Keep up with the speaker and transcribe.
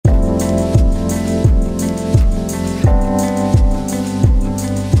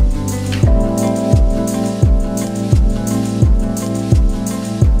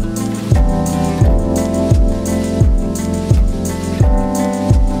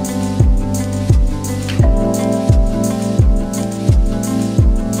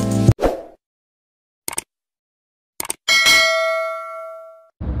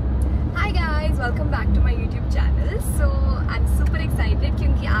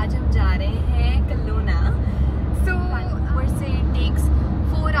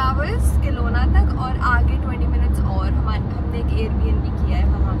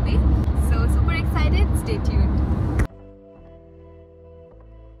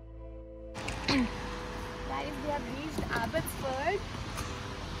Guys, we have reached Abbotsford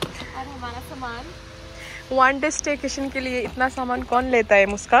और हमारा सामान वन डे स्टेकेशन के लिए इतना सामान कौन लेता है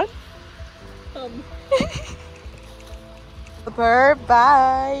मुस्कान?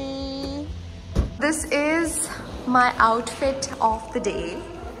 Bye. This is my outfit of the day.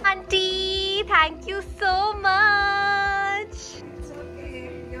 Auntie, thank you so much. It's okay.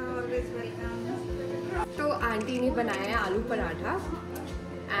 You're always welcome. तो आंटी ने बनाया है आलू paratha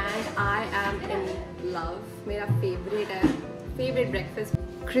and I am in love. मेरा favorite breakfast.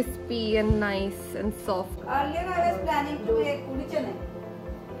 Crispy and nice and soft. Earlier I was planning to make puri chane.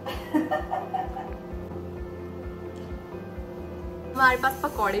 हमारे पास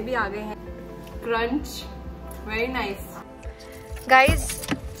पकौड़े भी आ गए हैं. Crunch, very nice. Guys,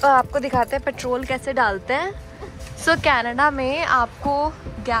 आपको दिखाते हैं पेट्रोल कैसे डालते हैं. So कनाडा में आपको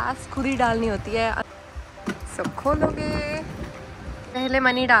गैस खुद ही डालनी होती है. सब खोलोगे, पहले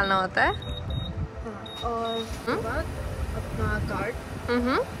मनी डालना होता है और उसके बाद अपना कार्ड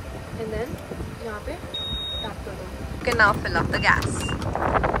and then यहाँ पे टैप करो. You can now fill up the gas.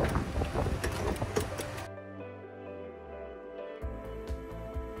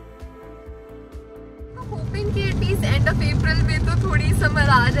 Hoping कि एटलीस्ट एंड ऑफ अप्रैल में तो थोड़ी समर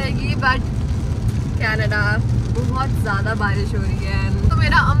आ जाएगी, बट कनाडा बहुत ज़्यादा बारिश हो रही है. तो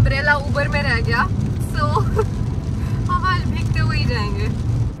मेरा अम्ब्रेला ऊबर में रह गया, सो हम आज भीगते हुए ही जाएंगे.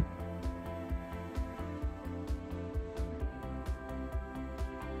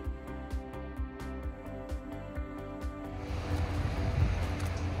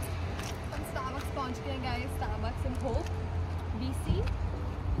 हम स्टारबक्स पहुंच गए guys. Starbucks in hope BC.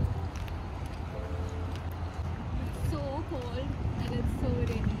 It's so cold and it's so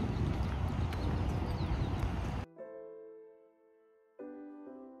rainy.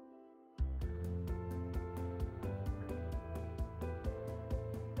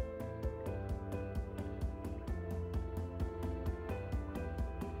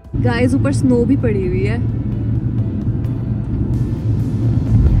 Guys ऊपर स्नो भी पड़ी हुई है.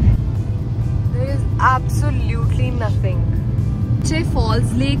 There is absolutely nothing. नीचे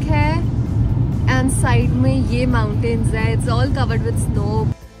फॉल्स लेक है एंड साइड में ये माउंटेन्स है. It's all covered with snow.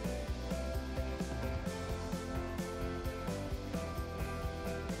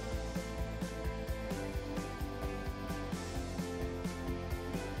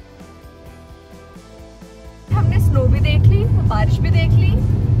 हमने स्नो भी देख ली, बारिश भी देख ली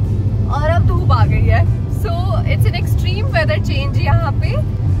और अब धूप आ गई है. So it's an extreme weather change यहाँ पे,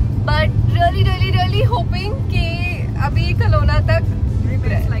 बट रियली होपिंग कि अभी कलोना तक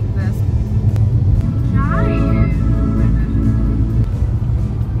लाइक दिस.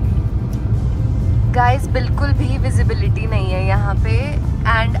 गाइस बिल्कुल भी विजिबिलिटी नहीं है यहाँ पे.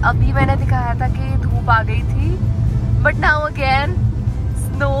 एंड अभी मैंने दिखाया था कि धूप आ गई थी, but now again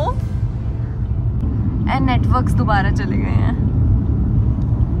snow and networks दोबारा चले गए हैं.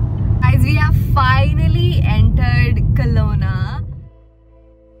 Guys, we have finally entered Kelowna.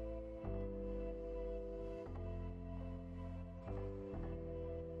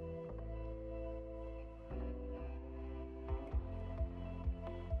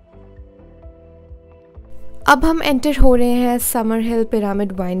 अब हम एंटर हो रहे हैं समर हिल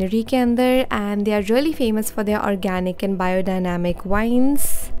पिरामिड वाइनरी के अंदर and they are really famous for their organic and biodynamic wines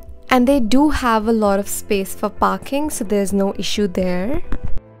and they do have a lot of space for parking, so there's no issue there.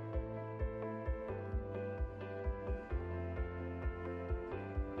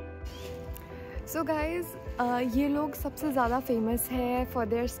 So guys, ये लोग सबसे ज़्यादा famous है for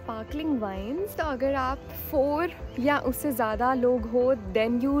their sparkling wines. तो अगर आप 4 या उससे ज़्यादा लोग हो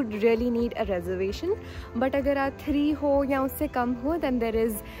then you really need a reservation, but अगर आप 3 हो या उससे कम हो then there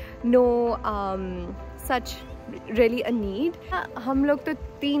is no such really a need. हम लोग तो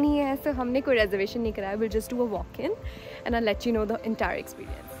 3 ही हैं, so हमने कोई reservation नहीं कराया. We'll just do a walk-in and I'll let you know the entire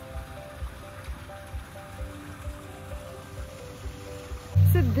experience.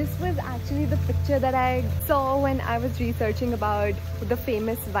 So this was actually the picture that I saw when I was researching about the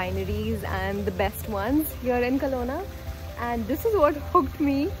famous wineries and the best ones here in Kelowna, and this is what hooked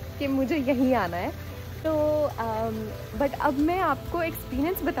me कि मुझे यहीं आना है. तो but अब मैं आपको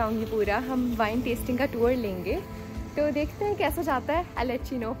experience बताऊंगी पूरा. हम वाइन टेस्टिंग का टूर लेंगे, तो देखते हैं कैसा जाता है. I'll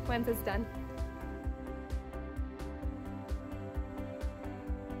let you know once it's done.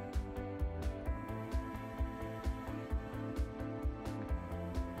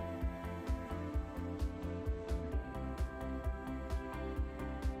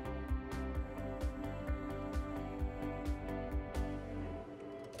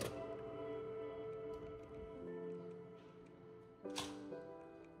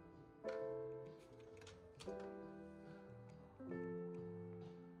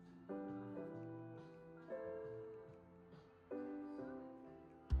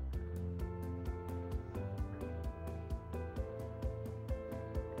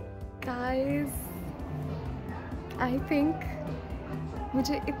 Guys, I think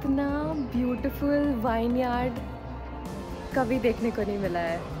मुझे इतना ब्यूटीफुल वाइन यार्ड कभी देखने को नहीं मिला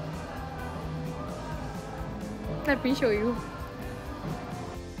है. Let me show you.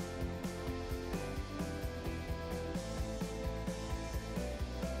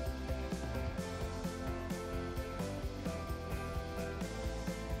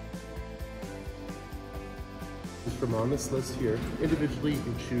 From on this list here, individually you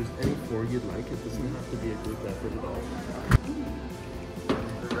can choose any four you'd like. It doesn't have to be a group effort at all.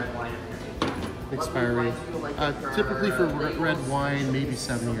 Expiry. Typically for red wine, maybe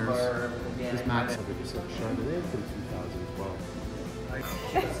 7 years. Is max 100% Chardonnay from 2012.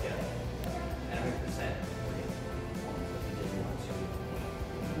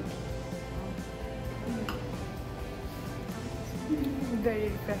 Very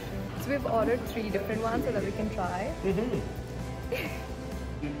refreshing. So we've ordered 3 different ones so that we can try.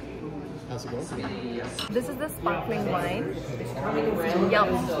 How's it going? This is the sparkling wine.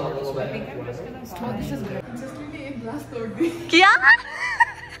 Yum. क्या?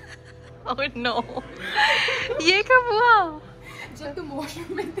 Oh no. ये कब हुआ? जब तुम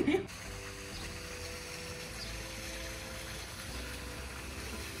washroom में थी.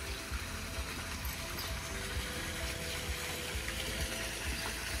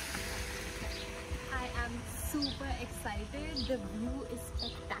 Super excited. The view is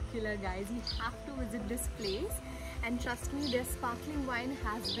spectacular, guys. You have to visit this place, and trust me, their sparkling wine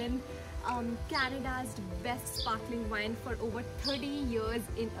has been Canada's best sparkling wine for over 30 years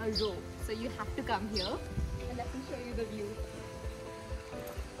in a row. So you have to come here, and let me show you the view.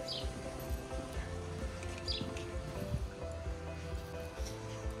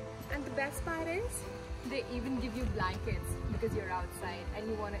 And the best part is they even give you blankets because you're outside and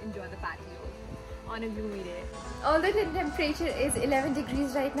you want to enjoy the patio on a gloomy day. Although the temperature is 11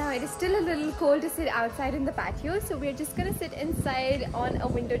 degrees right now, it is still a little cold to sit outside in the patio, so we're just gonna sit inside on a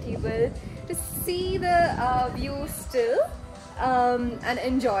window table to see the view still and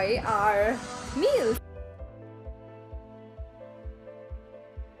enjoy our meals.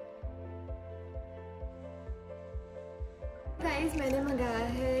 Guys, मैंने मंगाया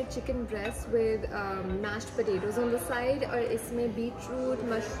है chicken breast with mashed potatoes on the side और इसमें beetroot,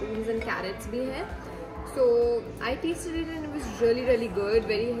 mushrooms and carrots भी हैं. So I tasted it and it was really good,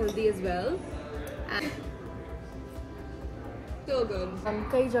 very healthy as well. And so good.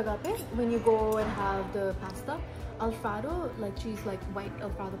 कई जगह पे when you go and have the pasta, Alfredo, like cheese, like white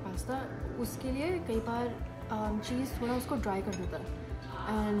Alfredo pasta, उसके लिए कई बार cheese थोड़ा उसको dry कर देता है.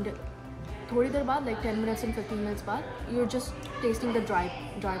 And थोड़ी देर बाद, like 10 minutes and 15 minutes बाद, you're just tasting the dry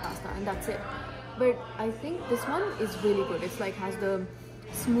pasta and that's it. But I think this one is really good. It's like has the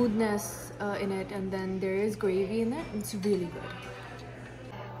smoothness in it, and then there is gravy in it. It's really good.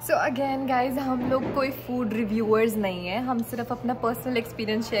 So again guys, हम लोग कोई food reviewers नहीं हैं, हम सिर्फ अपना personal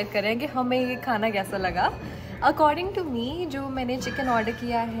experience share कर रहे हैं कि हमें ये खाना कैसा लगा. According to me, जो मैंने चिकन ऑर्डर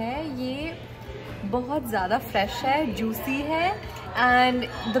किया है ये बहुत ज़्यादा फ्रेश है, जूसी है, एंड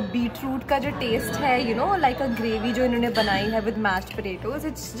द बीटरूट का जो टेस्ट है, you know, like a gravy जो इन्होंने बनाई है with meshed potatoes,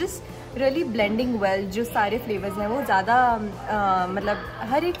 it's just really blending well. जो सारे फ्लेवर्स हैं वो ज़्यादा मतलब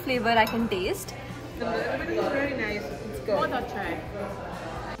हर एक फ्लेवर आई कैन टेस्ट. बहुत अच्छा है.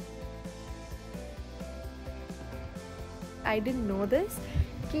 आई डिडंट नो दिस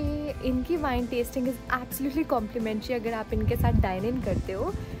कि इनकी wine tasting is absolutely complementary अगर आप इनके साथ डाइन इन करते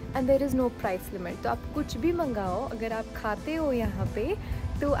हो, and there is no price limit. तो आप कुछ भी मंगाओ, अगर आप खाते हो यहाँ पे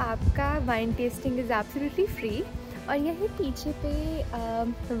तो आपका wine tasting is absolutely free. और यहीं पीछे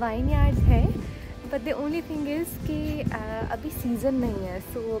पे वाइन यार्ड्स हैं, but the only thing is कि अभी सीज़न नहीं है,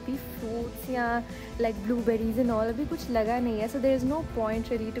 सो अभी फ्रूट्स या लाइक ब्लूबेरीज एंड ऑल अभी कुछ लगा नहीं है, so there is no point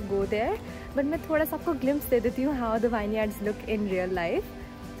really to go there. But मैं थोड़ा सा आपको ग्लिम्प्स दे देती हूँ how the wine yards look in real life,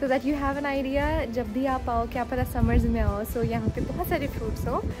 so that you have an idea. जब भी आप आओ, क्या पता समर्स में आओ, सो यहाँ पे बहुत सारे फ्रूट्स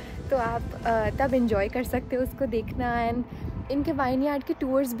हो, तो आप तब इंजॉय कर सकते हो उसको देखना. एंड इनके वाइन यार्ड के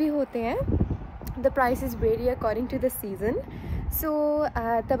टूर्स भी होते हैं. The price is very according to the season, सो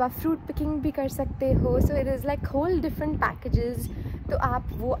तब आप फ्रूट पिकिंग भी कर सकते हो. So it is like whole different packages. तो आप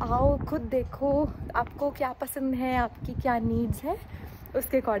वो आओ, खुद देखो आपको क्या पसंद है, आपकी क्या नीड्स हैं,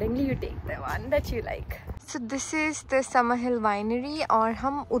 उसके accordingly you take the one that you like. So this is the summer hill winery, और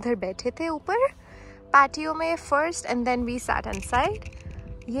हम उधर बैठे थे ऊपर पैटियो में first, and then we sat inside.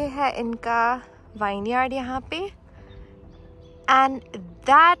 ये है इनका वाइन यार्ड यहाँ पे, and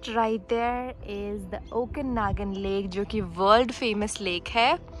that right there is the ओकनागन lake, जो कि वर्ल्ड फेमस लेक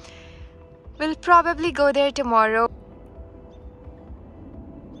है. Will probably go there tomorrow.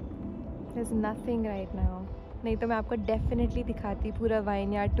 There is nothing right now. नहीं तो मैं आपको डेफिनेटली दिखाती, पूरा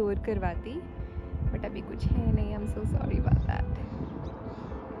वाइन यार्ड टूर करवाती, बट अभी कुछ है नहीं। I am so sorry about that.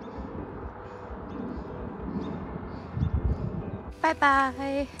 Bye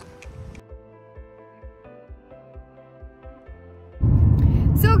bye.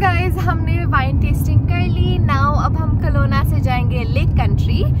 So guys, हमने वाइन टेस्टिंग कर ली। नाउ अब हम कलोना से जाएंगे lake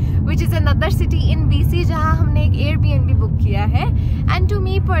country, which is another city in BC, जहाँ हमने एक एयरबीएनबी बुक किया है। And to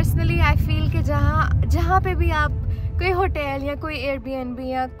me personally I feel कि जहाँ पे भी आप कोई होटल या कोई एयरबीएनबी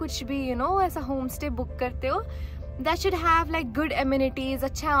या कुछ भी ऐसा होम स्टे बुक करते हो, that should have like good amenities,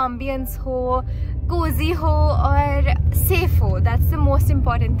 अच्छा एम्बियंस हो, कोजी हो और सेफ हो। That's the most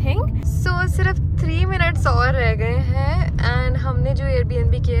important thing. सो सिर्फ 3 मिनट्स और रह गए हैं एंड हमने जो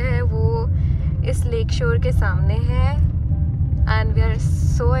एयरबीएनबी किया है वो इस लेक शोर के सामने है and we are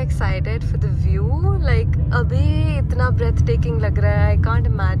so excited for the view. Like अभी इतना ब्रेथ टेकिंग लग रहा है, आई कांट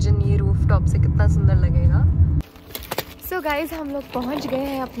इमेजिन ये रूफ टॉप से कितना सुंदर लगेगा। सो गाइज, हम लोग पहुंच गए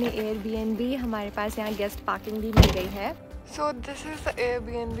हैं अपने एयरबीएनबी। हमारे पास यहाँ गेस्ट पार्किंग भी मिल गई है। So this is the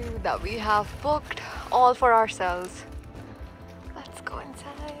Airbnb that we have booked all for ourselves. Let's go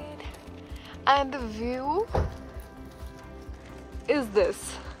inside. And the view is this.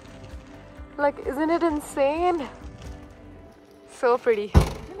 Like, isn't it insane? So pretty.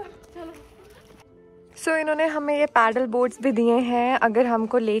 So इन्होंने हमें ये पैडल बोट्स भी दिए हैं अगर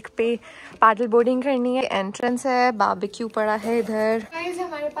हमको लेक पे पैडल बोर्डिंग करनी है। एंट्रेंस है, बारबेक्यू पड़ा है इधर। गाइस,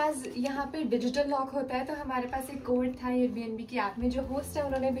 हमारे पास यहाँ पे डिजिटल लॉक होता है, तो हमारे पास एक कोड था एयरबीएनबी की ऐप में जो होस्ट है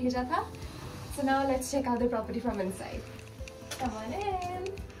उन्होंने भेजा था। So now let's check out the property from inside. Come on in.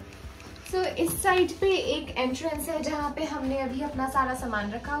 सो इस साइड पे एक एंट्रेंस है जहाँ पे हमने अभी अपना सारा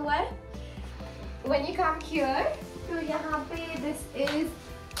सामान रखा हुआ है। व्हेन यू कम हियर, तो यहाँ पे this is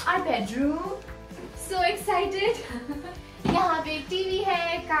our bedroom. So excited! यहाँ पे एक टीवी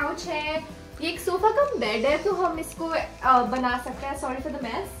है, काउच है, ये एक सोफा कम बेड है, तो हम इसको बना सकते हैं। Sorry for the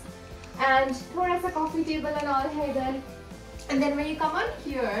mess. And थोड़ा सा कॉफी टेबल एंड ऑल है इधर। And then when you come on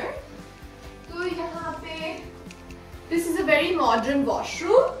here, तो यहाँ पे this is a very modern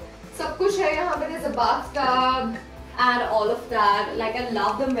washroom. सब कुछ है यहाँ पे। there's a bathtub and all of that. Like, I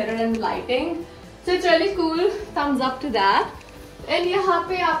love the mirror and lighting. So it's really cool. Thumbs up to that. And यहाँ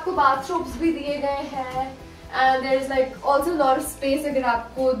पे आपको बाथरूम्स भी दिए गए हैं and there is like also lot of space अगर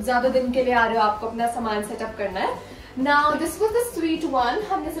आपको ज्यादा दिन के लिए आ रहे हो, आपको अपना सामान सेटअप करना है। Now this was the sweet one.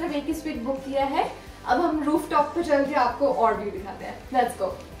 हमने सिर्फ एक ही स्वीट बुक किया है। अब हम रूफ टॉप पे चल के आपको और व्यू दिखाते हैं। Let's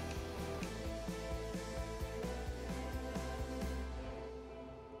go.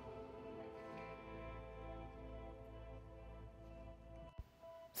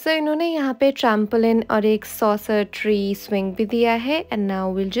 सो इन्होंने यहाँ पे ट्रैम्पोलिन और एक सॉसर ट्री स्विंग भी दिया है। And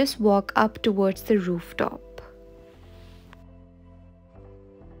now will just walk up towards the roof top.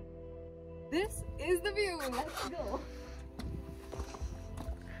 This is the view. Let's go.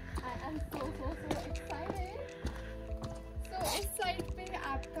 I am so excited. सो इस साइड पे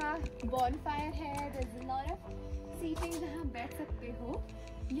आपका बॉनफायर है। There is a lot of seating जहाँ बैठ सकते हो।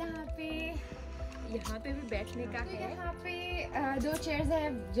 यहाँ पे भी बैठने का है। यहाँ पे 2 चेयर्स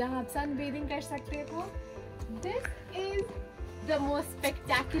है जहाँ आप सन बेदिंग कर सकते हो। This is the most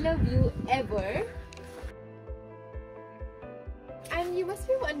spectacular view ever. And you must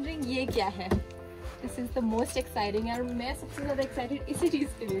be wondering ये क्या है। This is the most exciting और मैं सबसे ज्यादा एक्साइटेड इसी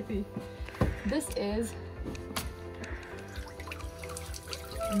चीज के लिए थी। This is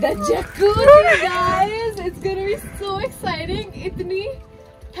the jacuzzi guys. It's gonna be so exciting. इतनी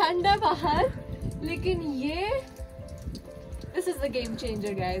ठंडा बाहर, लेकिन ये this is the game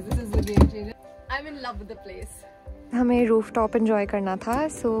changer guys. This is the game changer. I'm in love with the place. हमें रूफ टॉप एंजॉय करना था,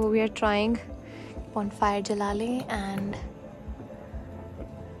 so we are trying bonfire जला लें and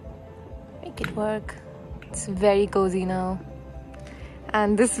make it work. It's very cozy now.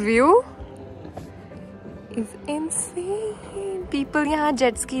 And this view is insane. People यहाँ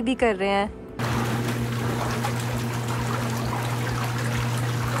jet ski भी कर रहे हैं।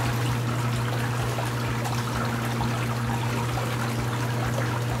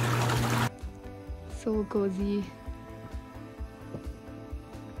 So cozy.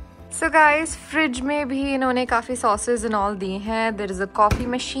 So guys, fridge में भी इन्होंने काफ़ी सॉसेज एंड ऑल दिए हैं। There is a coffee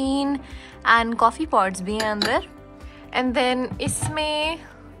machine and coffee pots भी हैं अंदर। एंड देन इसमें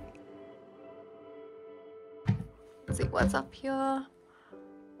see what's up here,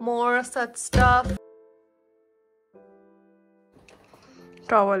 more such stuff,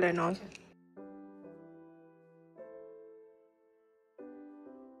 towel and all.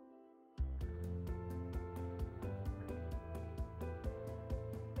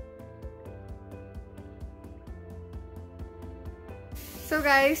 So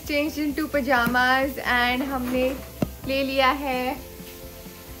guys, changed into pajamas and हमने ले लिया है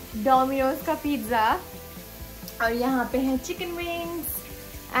Domino's का पिज़्ज़ा और यहाँ पे हैं चिकन विंग्स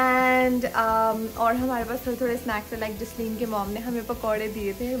एंड और हमारे पास थोड़े थोड़े स्नैक्स है लाइक जसलीन के मॉम ने हमें पकौड़े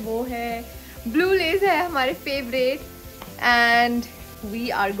दिए थे, वो है ब्लू लेज है हमारे favourite and we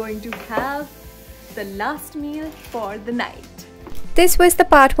are going to have the last meal for the night. This was the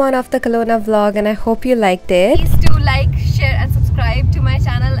part 1 of the Kelowna vlog and I hope you liked it. Please do like, share and subscribe to my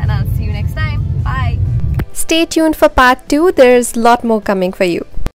channel and I'll see you next time. Bye. Stay tuned for part 2. There's a lot more coming for you.